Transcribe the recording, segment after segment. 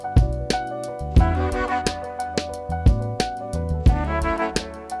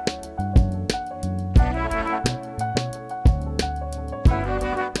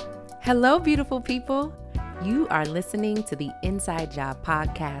Hello, beautiful people. You are listening to the Inside Job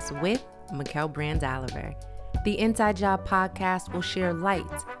Podcast with Mikkel Brand Oliver. The Inside Job Podcast will share light,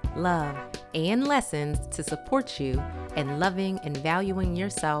 love, and lessons to support you in loving and valuing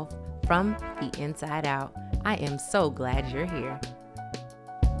yourself from the inside out. I am so glad you're here.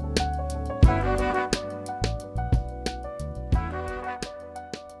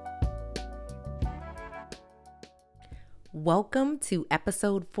 Welcome to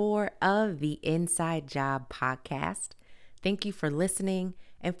episode 4 of the Inside Job Podcast. Thank you for listening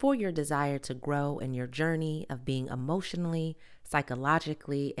and for your desire to grow in your journey of being emotionally,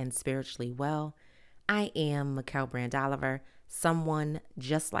 psychologically, and spiritually well. I am Mikkel Brand Oliver, someone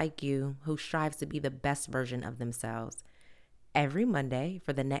just like you who strives to be the best version of themselves. Every Monday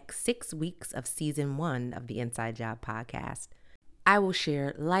for the next 6 weeks of season 1 of the Inside Job Podcast, I will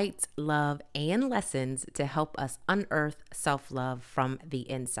share light, love, and lessons to help us unearth self-love from the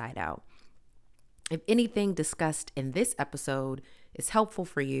inside out. If anything discussed in this episode is helpful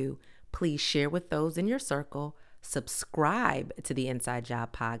for you, please share with those in your circle, subscribe to the Inside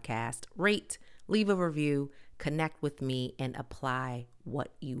Job Podcast, rate, leave a review, connect with me, and apply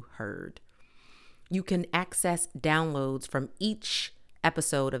what you heard. You can access downloads from each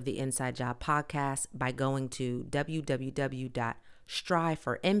episode of the Inside Job Podcast by going to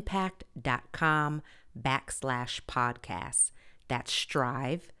www.striveforimpact.com/podcasts. That's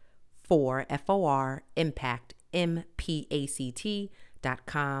strive for FOR impact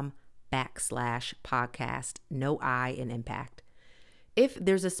MPACT.com/podcast. No I in impact. If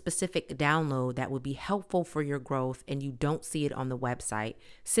there's a specific download that would be helpful for your growth and you don't see it on the website,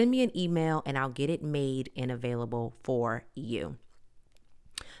 send me an email and I'll get it made and available for you.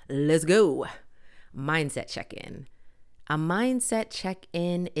 Let's go. Mindset check-in. A mindset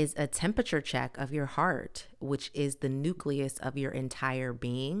check-in is a temperature check of your heart, which is the nucleus of your entire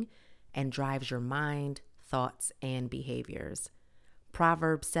being and drives your mind, thoughts, and behaviors.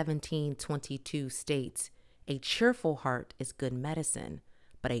 Proverbs 17:22 states, "A cheerful heart is good medicine,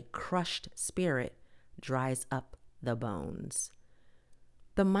 but a crushed spirit dries up the bones."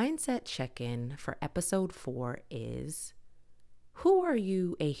 The mindset check-in for episode 4 is, who are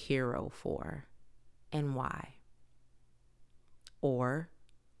you a hero for and why? Or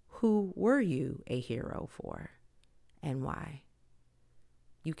who were you a hero for and why?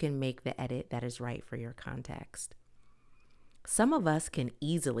 You can make the edit that is right for your context. Some of us can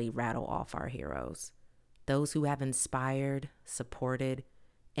easily rattle off our heroes, those who have inspired, supported,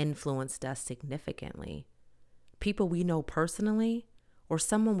 influenced us significantly, people we know personally, or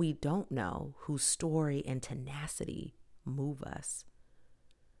someone we don't know whose story and tenacity move us.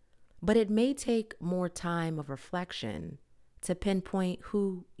 But it may take more time of reflection to pinpoint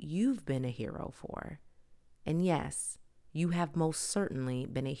who you've been a hero for. And yes, you have most certainly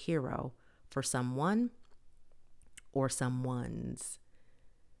been a hero for someone or someones.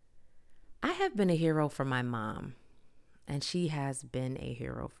 I have been a hero for my mom, and she has been a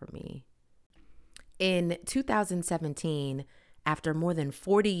hero for me. In 2017, after more than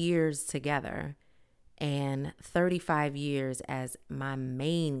 40 years together and 35 years as my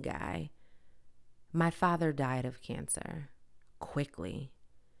main guy, my father died of cancer quickly.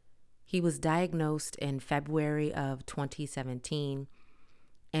 He was diagnosed in February of 2017,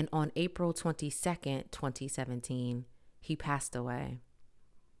 and on April 22nd, 2017, he passed away.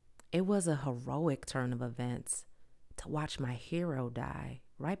 It was a heroic turn of events to watch my hero die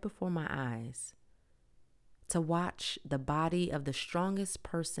right before my eyes, to watch the body of the strongest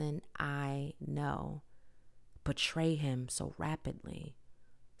person I know betray him so rapidly,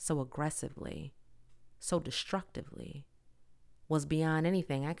 so aggressively, so destructively, was beyond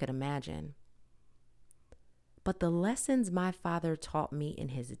anything I could imagine. But the lessons my father taught me in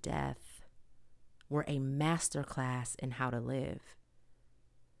his death were a masterclass in how to live.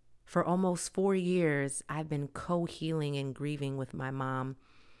 For almost 4 years, I've been co-healing and grieving with my mom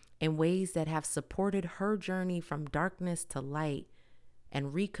in ways that have supported her journey from darkness to light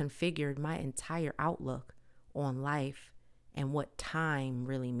and reconfigured my entire outlook on life and what time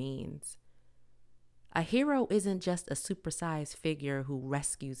really means. A hero isn't just a supersized figure who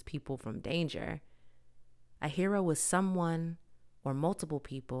rescues people from danger. A hero is someone or multiple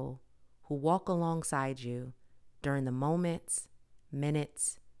people who walk alongside you during the moments,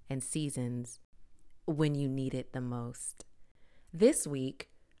 minutes, and seasons when you need it the most. This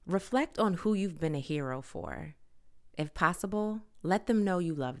week, reflect on who you've been a hero for. If possible, let them know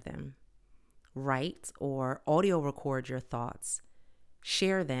you love them. Write or audio record your thoughts,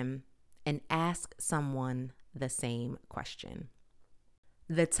 share them, and ask someone the same question.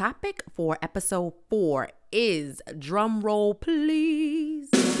 The topic for episode 4 is, drum roll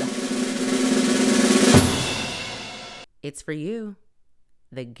please, It's for you.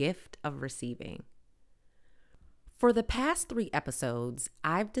 The gift of receiving. For the past 3 episodes,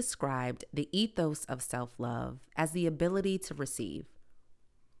 I've described the ethos of self-love as the ability to receive.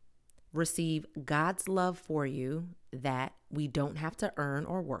 Receive God's love for you that we don't have to earn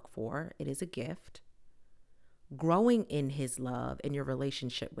or work for. It is a gift. Growing in His love in your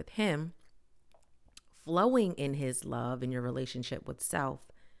relationship with Him. Flowing in His love in your relationship with self.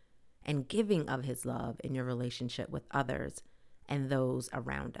 And giving of His love in your relationship with others and those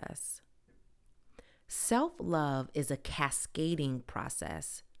around us. Self-love is a cascading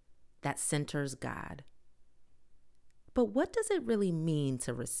process that centers God. But what does it really mean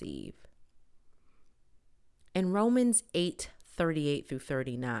to receive? In Romans 8:38 through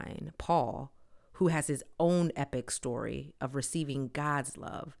 39, Paul, who has his own epic story of receiving God's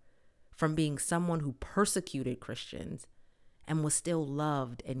love from being someone who persecuted Christians and was still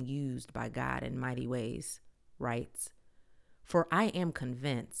loved and used by God in mighty ways, writes, "For I am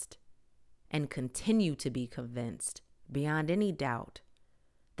convinced and continue to be convinced beyond any doubt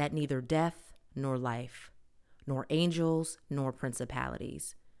that neither death nor life, nor angels nor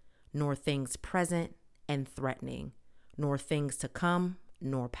principalities, nor things present and threatening, nor things to come,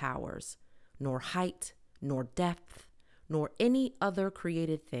 nor powers, nor height, nor depth, nor any other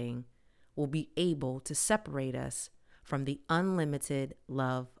created thing will be able to separate us from the unlimited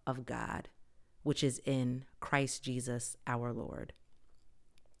love of God, which is in Christ Jesus our Lord."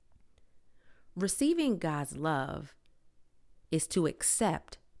 Receiving God's love is to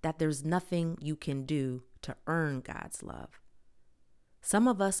accept that there's nothing you can do to earn God's love. Some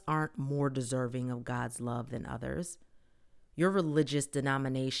of us aren't more deserving of God's love than others. Your religious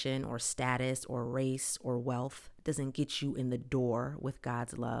denomination or status or race or wealth doesn't get you in the door with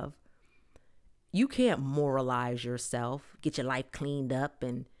God's love. You can't moralize yourself, get your life cleaned up,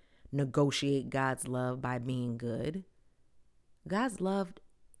 and negotiate God's love by being good. God's love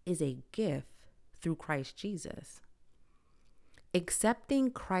is a gift through Christ Jesus. Accepting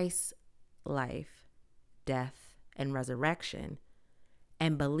Christ's life, death, and resurrection,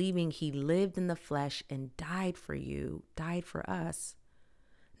 and believing He lived in the flesh and died for you, died for us,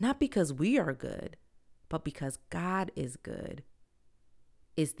 not because we are good, but because God is good,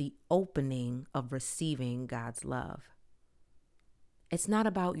 is the opening of receiving God's love. It's not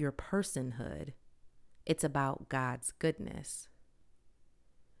about your personhood. It's about God's goodness.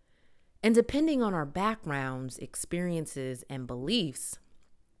 And depending on our backgrounds, experiences, and beliefs,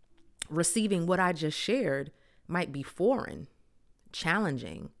 receiving what I just shared might be foreign,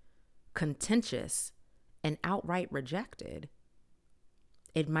 challenging, contentious, and outright rejected.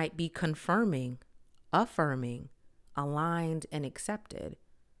 It might be confirming, affirming, aligned, and accepted.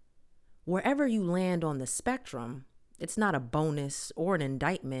 Wherever you land on the spectrum, it's not a bonus or an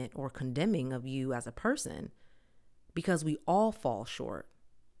indictment or condemning of you as a person, because we all fall short,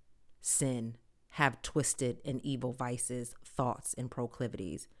 sin, have twisted and evil vices, thoughts, and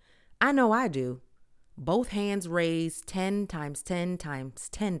proclivities. I know I do. Both hands raised 10 times 10 times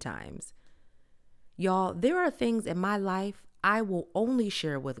 10 times. Y'all, there are things in my life I will only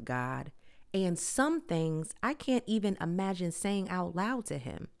share with God, and some things I can't even imagine saying out loud to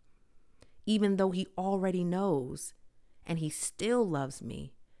Him, even though He already knows, and He still loves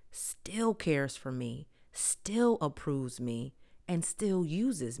me, still cares for me, still approves me, and still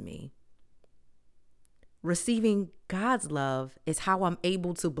uses me. Receiving God's love is how I'm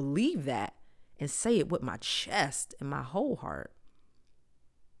able to believe that and say it with my chest and my whole heart.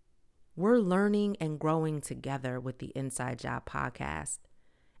 We're learning and growing together with the Inside Job podcast,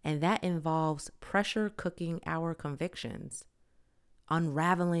 and that involves pressure cooking our convictions,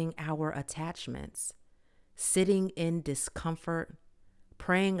 unraveling our attachments, sitting in discomfort,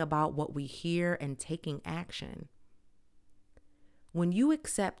 praying about what we hear, and taking action. When you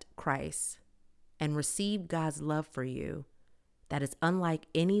accept Christ and receive God's love for you, that is unlike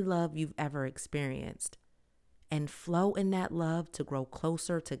any love you've ever experienced, and flow in that love to grow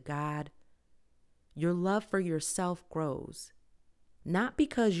closer to God, your love for yourself grows, not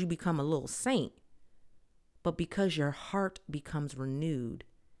because you become a little saint, but because your heart becomes renewed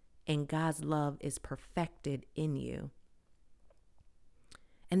and God's love is perfected in you.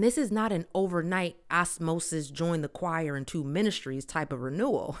 And this is not an overnight osmosis, join the choir and 2 ministries type of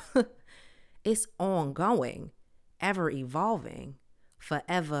renewal. It's ongoing, ever evolving,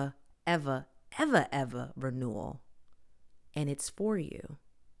 forever, ever, ever, ever renewal. And it's for you.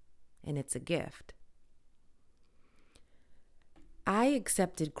 And it's a gift. I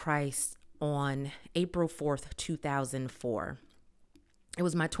accepted Christ on April 4th, 2004. It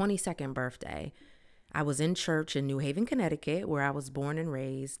was my 22nd birthday. I was in church in New Haven, Connecticut, where I was born and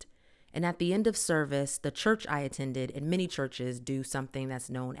raised. And at the end of service, the church I attended, and many churches do something that's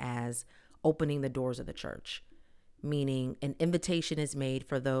known as opening the doors of the church, meaning an invitation is made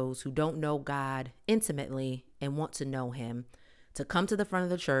for those who don't know God intimately and want to know him to come to the front of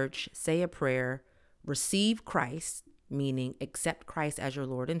the church, say a prayer, receive Christ, meaning accept Christ as your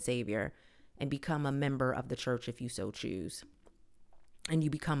Lord and Savior, and become a member of the church if you so choose. And you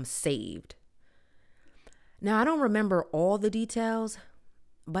become saved. Now, I don't remember all the details,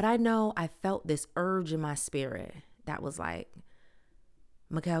 but I know I felt this urge in my spirit that was like,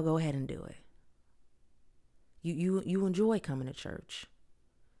 Mikkel, go ahead and do it. You enjoy coming to church.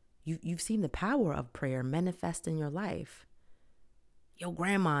 You've seen the power of prayer manifest in your life. Your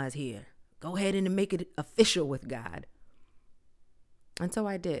grandma is here. Go ahead and make it official with God. And so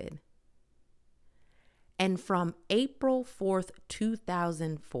I did. And from April 4th,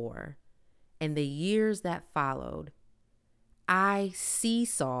 2004, and the years that followed, I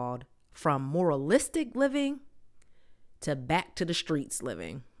seesawed from moralistic living to back to the streets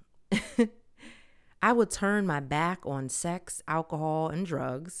living. I would turn my back on sex, alcohol, and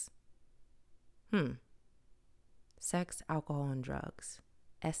drugs. Sex, alcohol, and drugs.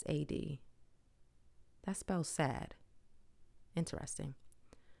 SAD. That spells sad. Interesting.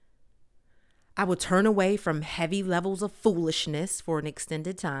 I would turn away from heavy levels of foolishness for an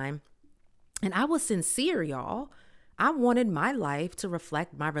extended time. And I was sincere, y'all. I wanted my life to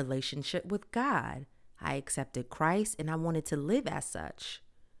reflect my relationship with God. I accepted Christ and I wanted to live as such.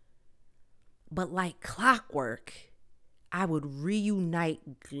 But like clockwork, I would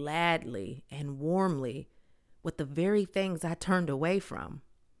reunite gladly and warmly with the very things I turned away from.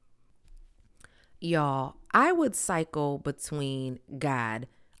 Y'all, I would cycle between God,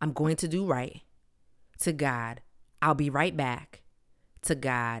 I'm going to do right, to God, I'll be right back, to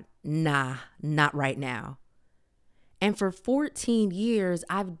God, nah, not right now. And for 14 years,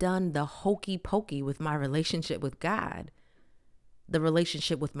 I've done the hokey pokey with my relationship with God, the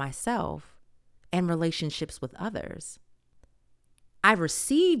relationship with myself, and relationships with others. I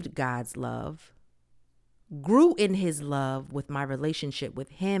received God's love, grew in his love with my relationship with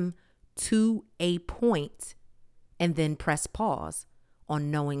him to a point, and then pressed pause on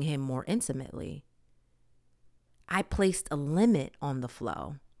knowing him more intimately. I placed a limit on the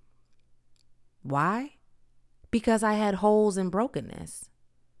flow. Why? Because I had holes and brokenness.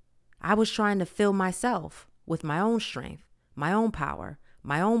 I was trying to fill myself with my own strength, my own power,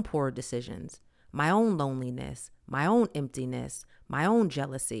 my own poor decisions, my own loneliness, my own emptiness, my own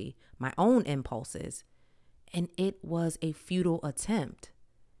jealousy, my own impulses. And it was a futile attempt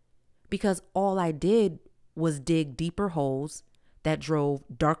because all I did was dig deeper holes that drove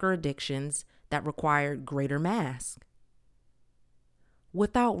darker addictions that required greater mask.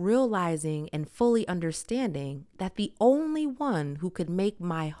 Without realizing and fully understanding that the only one who could make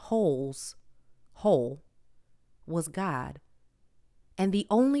my holes whole was God. And the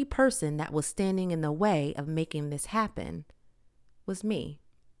only person that was standing in the way of making this happen was me.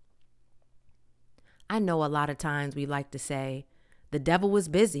 I know a lot of times we like to say, the devil is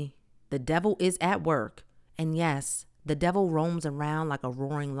busy, the devil is at work. And yes, the devil roams around like a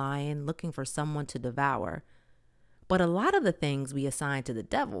roaring lion looking for someone to devour. But a lot of the things we assign to the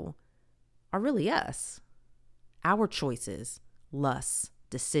devil are really us. Our choices, lusts,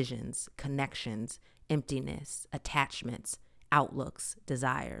 decisions, connections, emptiness, attachments, outlooks,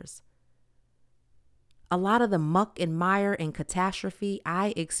 desires. A lot of the muck and mire and catastrophe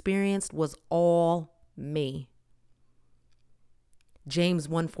I experienced was all me. James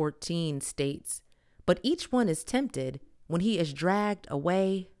 1:14 states, "But each one is tempted when he is dragged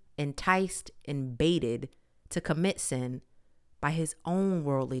away, enticed, and baited to commit sin by his own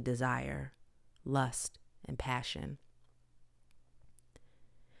worldly desire, lust, and passion."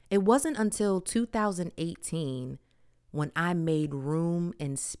 It wasn't until 2018 when I made room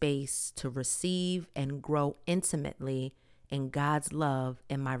and space to receive and grow intimately in God's love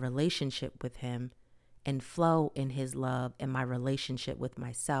in my relationship with him and flow in his love in my relationship with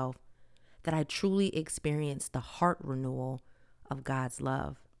myself that I truly experienced the heart renewal of God's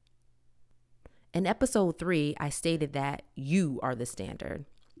love. In episode 3, I stated that you are the standard.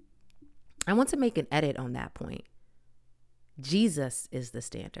 I want to make an edit on that point. Jesus is the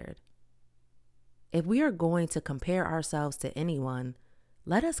standard. If we are going to compare ourselves to anyone,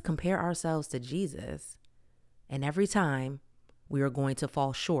 let us compare ourselves to Jesus. And every time we are going to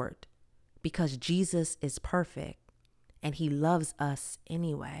fall short because Jesus is perfect and he loves us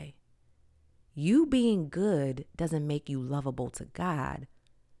anyway. You being good doesn't make you lovable to God.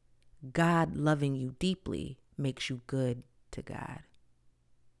 God loving you deeply makes you good to God.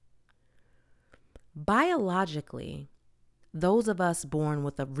 Biologically, Those of us born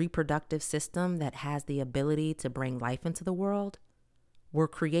with a reproductive system that has the ability to bring life into the world were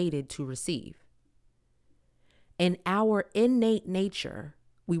created to receive. In our innate nature,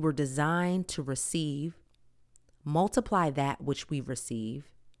 we were designed to receive, multiply that which we receive,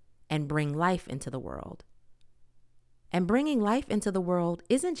 and bring life into the world. And bringing life into the world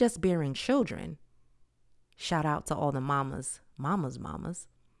isn't just bearing children. Shout out to all the mamas.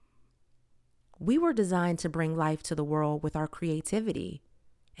 We were designed to bring life to the world with our creativity,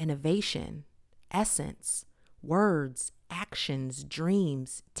 innovation, essence, words, actions,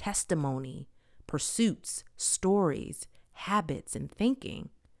 dreams, testimony, pursuits, stories, habits, and thinking.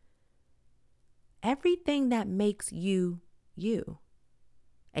 Everything that makes you, you.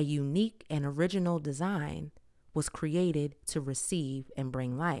 A unique and original design was created to receive and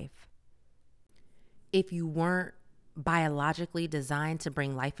bring life. If you weren't biologically designed to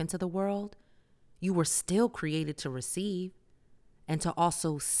bring life into the world, you were still created to receive and to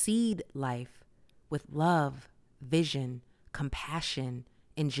also seed life with love, vision, compassion,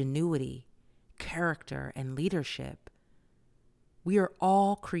 ingenuity, character, and leadership. We are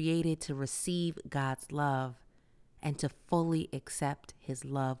all created to receive God's love and to fully accept His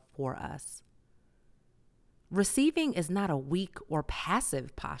love for us. Receiving is not a weak or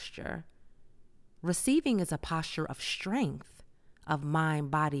passive posture. Receiving is a posture of strength, of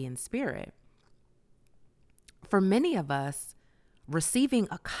mind, body, and spirit. For many of us, receiving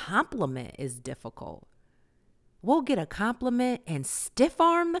a compliment is difficult. We'll get a compliment and stiff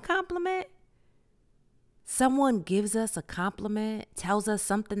arm the compliment. Someone gives us a compliment, tells us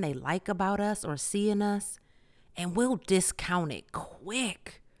something they like about us or see in us, and we'll discount it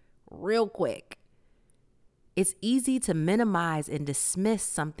real quick. It's easy to minimize and dismiss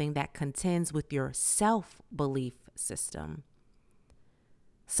something that contends with your self-belief system.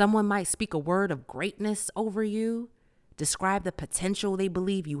 Someone might speak a word of greatness over you, describe the potential they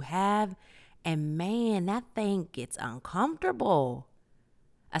believe you have, and man, that thing gets uncomfortable,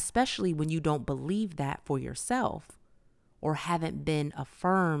 especially when you don't believe that for yourself or haven't been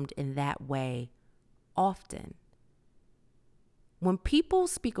affirmed in that way often. When people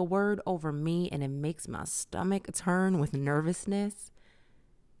speak a word over me and it makes my stomach turn with nervousness,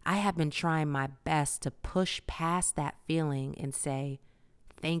 I have been trying my best to push past that feeling and say,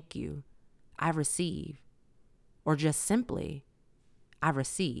 thank you, I receive. Or just simply, I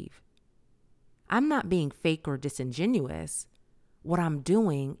receive. I'm not being fake or disingenuous. What I'm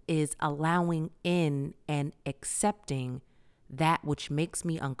doing is allowing in and accepting that which makes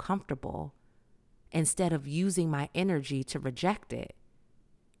me uncomfortable instead of using my energy to reject it.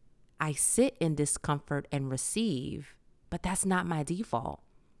 I sit in discomfort and receive, but that's not my default.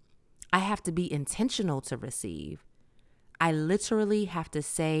 I have to be intentional to receive. I literally have to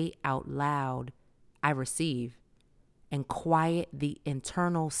say out loud, I receive, and quiet the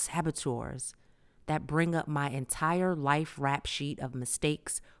internal saboteurs that bring up my entire life rap sheet of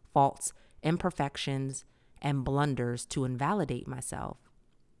mistakes, faults, imperfections, and blunders to invalidate myself.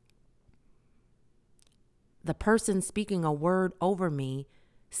 The person speaking a word over me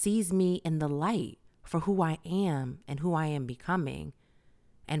sees me in the light for who I am and who I am becoming.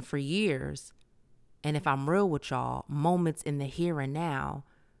 And for years, and if I'm real with y'all, moments in the here and now,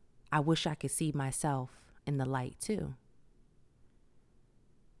 I wish I could see myself in the light too.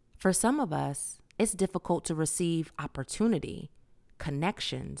 For some of us, it's difficult to receive opportunity,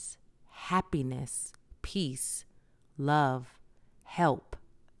 connections, happiness, peace, love, help,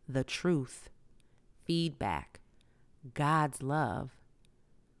 the truth, feedback, God's love.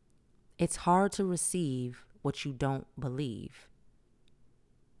 It's hard to receive what you don't believe.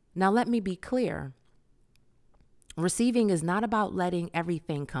 Now, let me be clear. Receiving is not about letting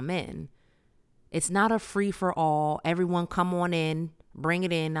everything come in. It's not a free for all. Everyone come on in, bring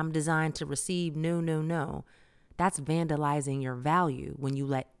it in. I'm designed to receive. No. That's vandalizing your value when you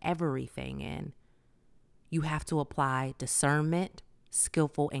let everything in. You have to apply discernment,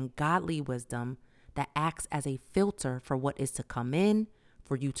 skillful and godly wisdom that acts as a filter for what is to come in,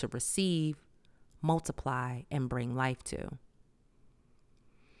 for you to receive, multiply, and bring life to.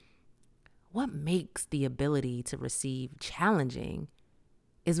 What makes the ability to receive challenging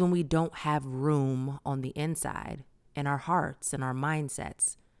is when we don't have room on the inside, in our hearts and our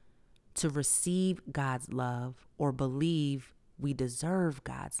mindsets, to receive God's love or believe we deserve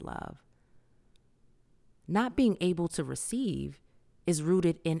God's love. Not being able to receive is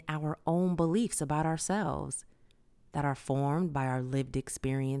rooted in our own beliefs about ourselves that are formed by our lived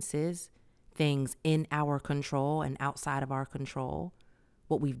experiences, things in our control and outside of our control,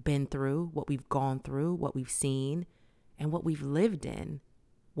 what we've been through, what we've gone through, what we've seen, and what we've lived in,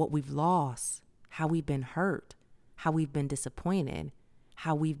 what we've lost, how we've been hurt, how we've been disappointed,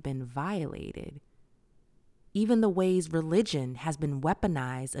 how we've been violated. Even the ways religion has been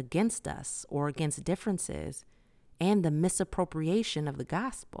weaponized against us or against differences, and the misappropriation of the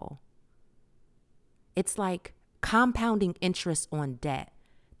gospel. It's like compounding interest on debt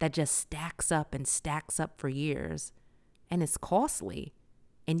that just stacks up and stacks up for years, and it's costly,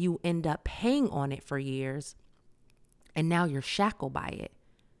 and you end up paying on it for years, and now you're shackled by it.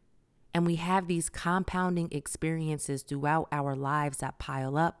 And we have these compounding experiences throughout our lives that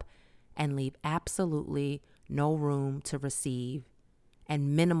pile up and leave absolutely no room to receive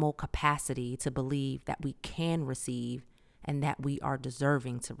and minimal capacity to believe that we can receive and that we are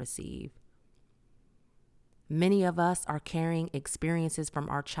deserving to receive. Many of us are carrying experiences from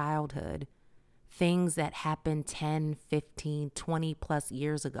our childhood, things that happened 10, 15, 20 plus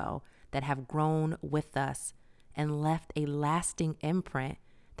years ago that have grown with us and left a lasting imprint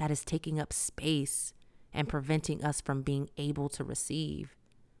that is taking up space and preventing us from being able to receive.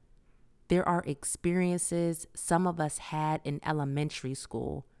 There are experiences some of us had in elementary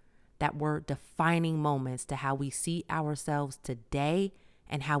school that were defining moments to how we see ourselves today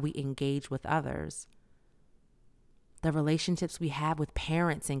and how we engage with others. The relationships we have with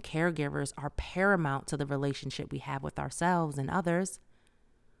parents and caregivers are paramount to the relationship we have with ourselves and others.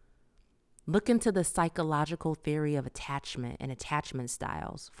 Look into the psychological theory of attachment and attachment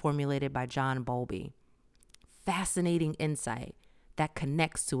styles formulated by John Bowlby. Fascinating insight that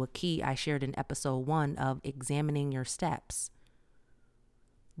connects to a key I shared in episode 1 of Examining Your Steps.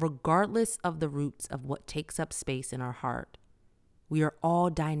 Regardless of the roots of what takes up space in our heart, we are all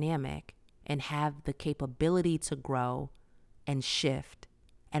dynamic and have the capability to grow and shift,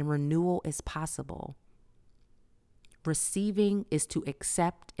 and renewal is possible. Receiving is to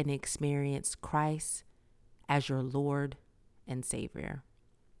accept and experience Christ as your Lord and Savior.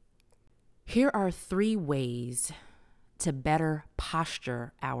 Here are 3 ways to better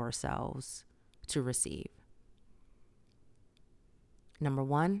posture ourselves to receive. Number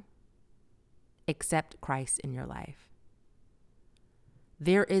 1, accept Christ in your life.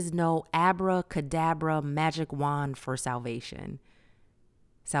 There is no abracadabra magic wand for salvation.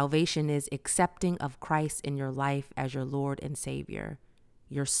 Salvation is accepting of Christ in your life as your Lord and Savior,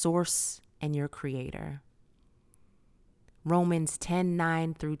 your source and your creator. Romans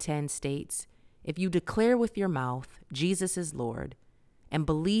 10:9-10 states, if you declare with your mouth Jesus is Lord and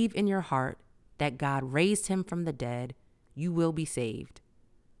believe in your heart that God raised him from the dead, you will be saved.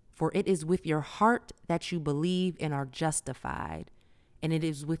 For it is with your heart that you believe and are justified, and it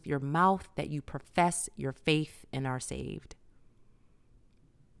is with your mouth that you profess your faith and are saved.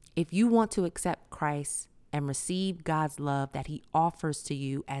 If you want to accept Christ and receive God's love that he offers to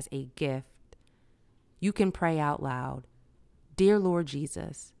you as a gift, you can pray out loud, Dear Lord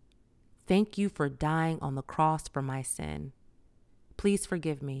Jesus, thank you for dying on the cross for my sin. Please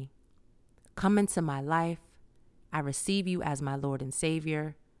forgive me. Come into my life. I receive you as my Lord and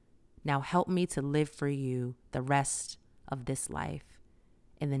Savior. Now help me to live for you the rest of this life.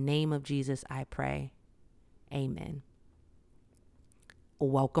 In the name of Jesus, I pray. Amen.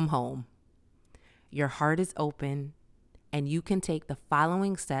 Welcome home. Your heart is open, and you can take the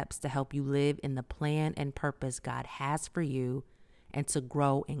following steps to help you live in the plan and purpose God has for you and to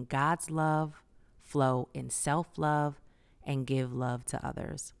grow in God's love, flow in self-love, and give love to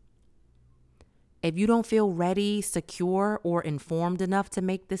others. If you don't feel ready, secure, or informed enough to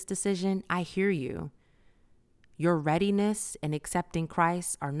make this decision, I hear you. Your readiness and accepting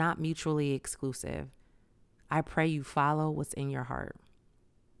Christ are not mutually exclusive. I pray you follow what's in your heart.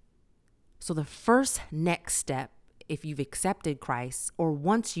 So the first next step, if you've accepted Christ or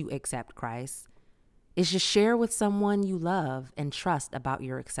once you accept Christ, is just share with someone you love and trust about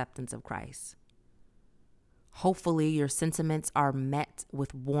your acceptance of Christ. Hopefully your sentiments are met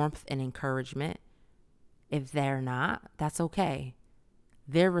with warmth and encouragement. If they're not, that's okay.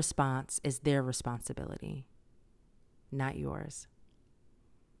 Their response is their responsibility, not yours.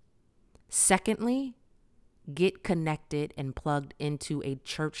 Secondly, get connected and plugged into a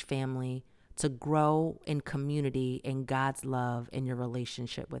church family to grow in community in God's love in your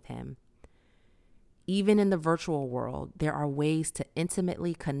relationship with him. Even in the virtual world, there are ways to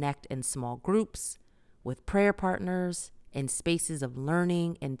intimately connect in small groups, with prayer partners, in spaces of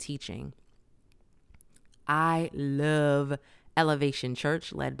learning and teaching. I love Elevation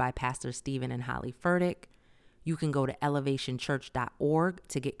Church, led by Pastor Stephen and Holly Furtick. You can go to elevationchurch.org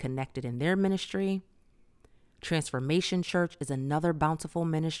to get connected in their ministry. Transformation Church is another bountiful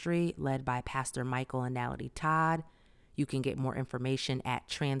ministry led by Pastor Michael and Natalie Todd. You can get more information at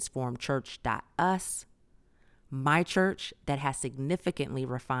transformchurch.us. My church, that has significantly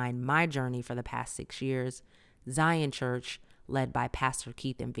refined my journey for the past 6 years, Zion Church, led by Pastor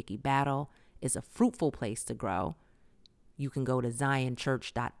Keith and Vicky Battle, is a fruitful place to grow. You can go to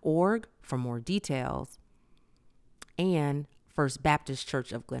zionchurch.org for more details. And First Baptist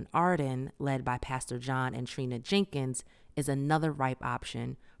Church of Glenarden, led by Pastor John and Trina Jenkins, is another ripe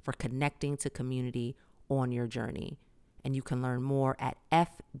option for connecting to community on your journey. And you can learn more at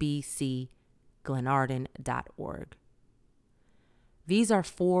fbcglenarden.org. These are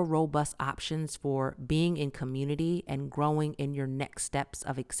 4 robust options for being in community and growing in your next steps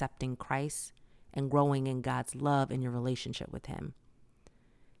of accepting Christ and growing in God's love in your relationship with Him.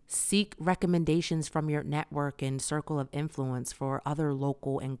 Seek recommendations from your network and circle of influence for other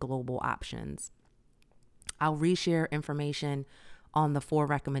local and global options. I'll reshare information on the 4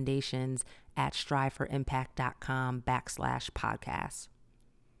 recommendations at striveforimpact.com/podcast.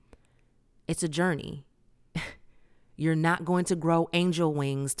 It's a journey. You're not going to grow angel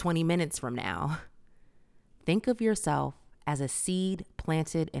wings 20 minutes from now. Think of yourself as a seed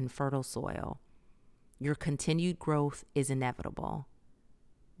planted in fertile soil. Your continued growth is inevitable,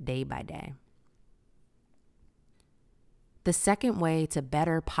 day by day. The second way to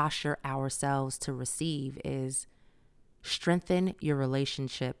better posture ourselves to receive is strengthen your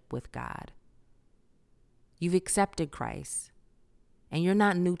relationship with God. You've accepted Christ, and you're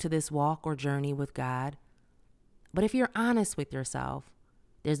not new to this walk or journey with God. But if you're honest with yourself,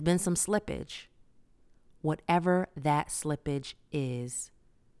 there's been some slippage. Whatever that slippage is,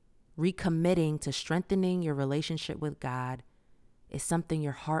 recommitting to strengthening your relationship with God is something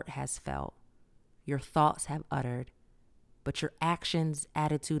your heart has felt, your thoughts have uttered, but your actions,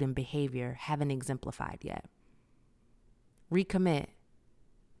 attitude, and behavior haven't exemplified yet. Recommit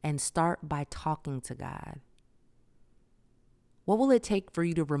and start by talking to God. What will it take for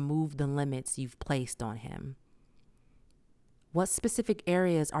you to remove the limits you've placed on Him? What specific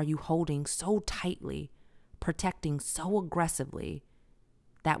areas are you holding so tightly, protecting so aggressively,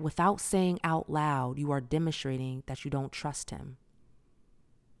 that without saying out loud, you are demonstrating that you don't trust Him?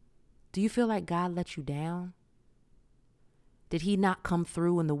 Do you feel like God let you down? Did He not come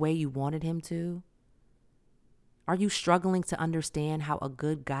through in the way you wanted Him to? Are you struggling to understand how a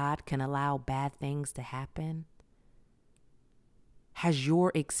good God can allow bad things to happen? Has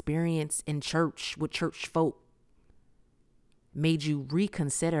your experience in church with church folk made you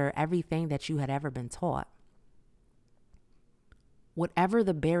reconsider everything that you had ever been taught? Whatever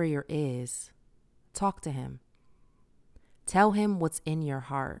the barrier is, talk to Him. Tell Him what's in your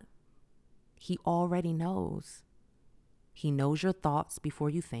heart. He already knows. He knows your thoughts before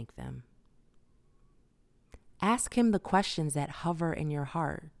you think them. Ask Him the questions that hover in your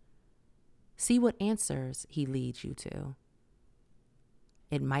heart. See what answers He leads you to.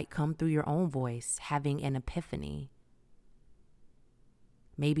 It might come through your own voice, having an epiphany.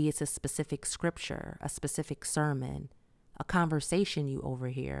 Maybe it's a specific scripture, a specific sermon, a conversation you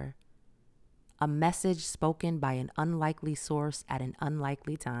overhear, a message spoken by an unlikely source at an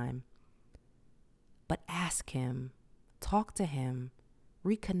unlikely time. But ask Him, talk to Him,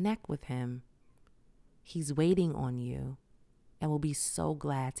 reconnect with Him. He's waiting on you and will be so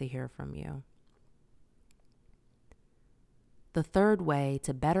glad to hear from you. The third way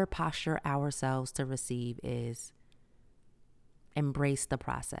to better posture ourselves to receive is embrace the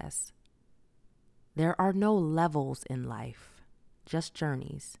process. There are no levels in life, just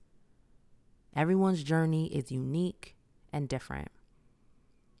journeys. Everyone's journey is unique and different.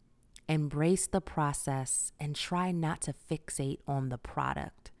 Embrace the process and try not to fixate on the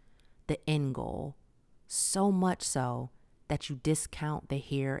product, the end goal, so much so that you discount the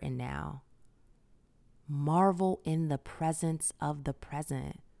here and now. Marvel in the presence of the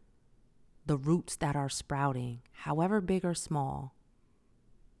present, the roots that are sprouting, however big or small.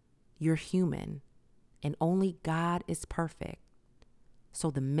 You're human, and only God is perfect.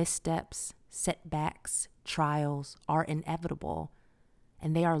 So the missteps, setbacks, trials are inevitable,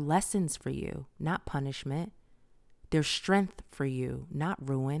 and they are lessons for you, not punishment. There's strength for you, not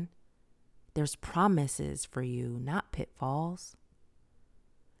ruin. There's promises for you, not pitfalls.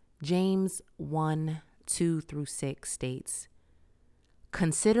 James 1:2-6 states,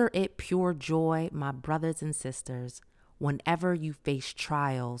 "Consider it pure joy, my brothers and sisters, whenever you face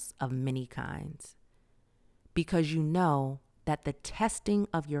trials of many kinds, because you know that the testing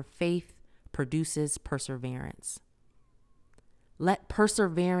of your faith produces perseverance. Let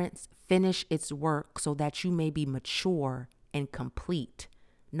perseverance finish its work so that you may be mature and complete,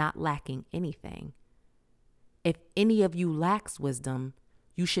 not lacking anything. If any of you lacks wisdom,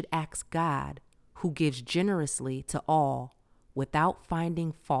 you should ask God, who gives generously to all without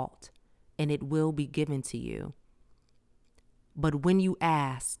finding fault, and it will be given to you. But when you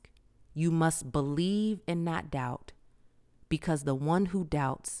ask, You must believe and not doubt, because the one who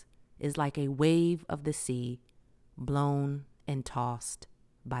doubts is like a wave of the sea, blown and tossed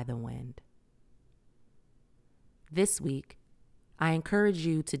by the wind. This week, I encourage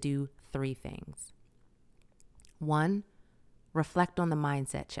you to do 3 things. 1, reflect on the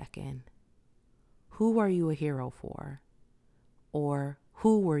mindset check-in. Who are you a hero for? Or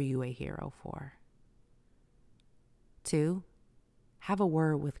who were you a hero for? 2, have a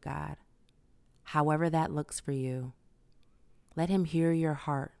word with God, however that looks for you. Let him hear your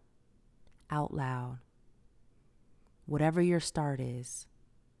heart out loud. Whatever your start is,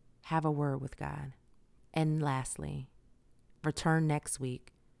 have a word with God. And lastly, return next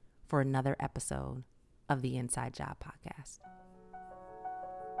week for another episode of the Inside Job Podcast.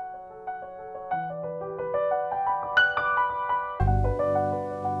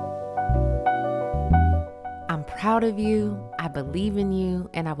 I'm proud of you, I believe in you,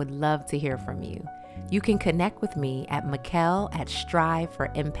 and I would love to hear from you. You can connect with me at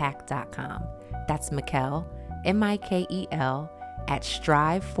Mikel@striveforimpact.com. That's Mikel, Mikel, at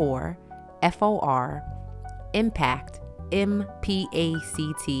strive4, FOR, impact, MPACT.com.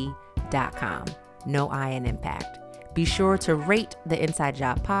 No I in impact. Be sure to rate the Inside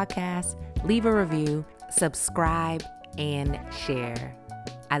Job Podcast, leave a review, subscribe, and share.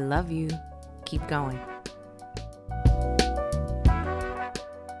 I love you. Keep going.